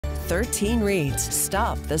13 reads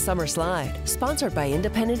Stop the Summer Slide, sponsored by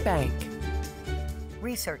Independent Bank.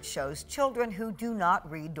 Research shows children who do not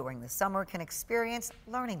read during the summer can experience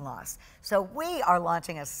learning loss. So we are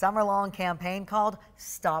launching a summer-long campaign called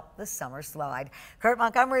Stop the Summer Slide. Kurt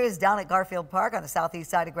Montgomery is down at Garfield Park on the southeast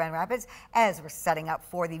side of Grand Rapids as we're setting up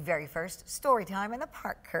for the very first story time in the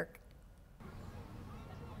park, Kirk.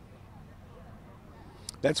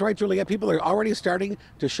 That's right, Juliet. People are already starting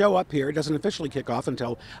to show up here. It doesn't officially kick off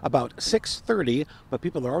until about 6:30, but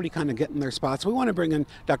people are already kind of getting their spots. We want to bring in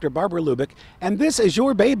Dr. Barbara Lubick, and this is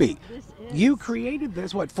your baby. This is. You created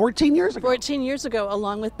this, what, 14 years ago? 14 years ago,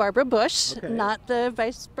 along with Barbara Bush, Okay. not the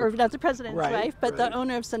president's Right, wife, but right. the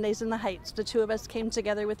owner of Sundays in the Heights. The two of us came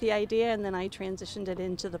together with the idea, and then I transitioned it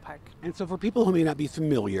into the park. And so for people who may not be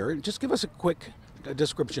familiar, just give us a quick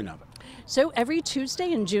description of it. So every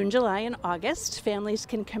Tuesday in June, July, and August, families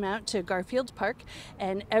can come out to Garfield Park,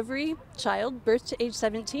 and every child birth to age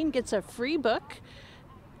 17 gets a free book,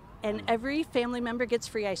 and every family member gets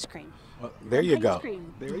free ice cream. Well, there you go. Ice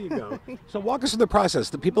cream. There you go. So walk us through the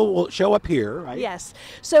process. The people will show up here, right? Yes.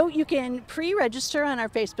 So you can pre-register on our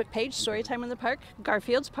Facebook page, Storytime in the Park,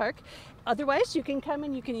 Garfield's Park. Otherwise, you can come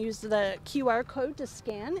and you can use the QR code to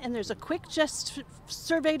scan, and there's a quick just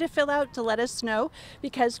survey to fill out to let us know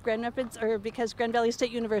because Grand Valley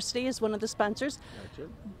State University is one of the sponsors. Gotcha.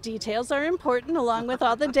 Details are important along with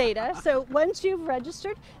all the data. So once you've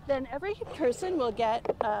registered, then every person will get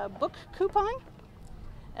a book coupon.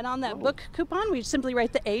 And on that book coupon, we simply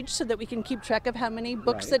write the age so that we can keep track of how many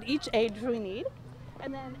books Right. at each age we need.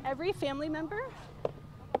 And then every family member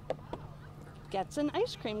gets an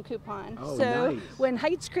ice cream coupon. Oh, so nice. when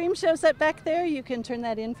Heights Cream shows up back there, you can turn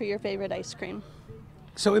that in for your favorite ice cream.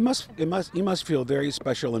 So you must feel very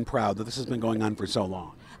special and proud that this has been going on for so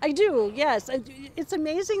long. I do, yes. It's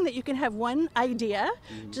amazing that you can have one idea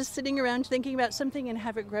just sitting around thinking about something and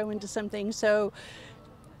have it grow into something so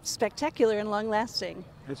spectacular and long-lasting.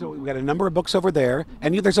 And so we've got a number of books over there,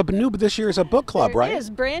 and there's a new, this year is a book club, right? It is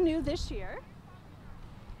brand new this year.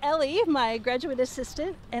 Ellie, my graduate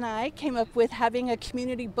assistant, and I came up with having a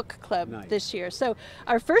community book club Nice. this year. So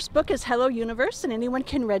our first book is Hello Universe, and anyone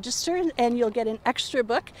can register and you'll get an extra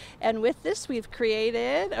book. And with this, we've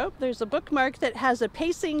created, there's a bookmark that has a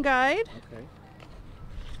pacing guide. Okay.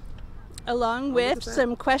 Along with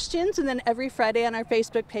some questions, and then every Friday on our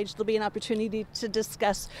Facebook page there'll be an opportunity to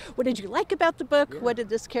discuss what did you like about the book, what did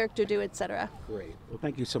this character do, etc. Great. Well,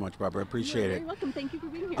 thank you so much, Barbara. Appreciate it. You're welcome. Thank you for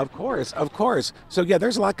being here. Of course, of course. So yeah,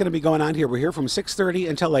 there's a lot going to be going on here. We're here from 6:30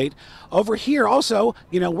 until 8. Over here also,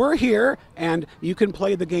 we're here, and you can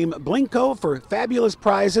play the game Blinko for fabulous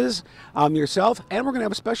prizes yourself, and we're going to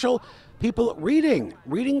have a special people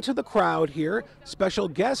reading to the crowd here. Special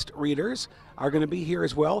guest readers are going to be here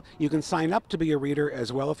as well. You can sign up to be a reader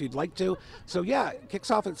as well if you'd like to. So yeah, it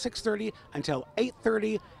kicks off at 6:30 until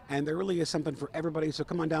 8:30, and there really is something for everybody. So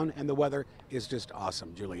come on down, and the weather is just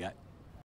awesome, Juliet.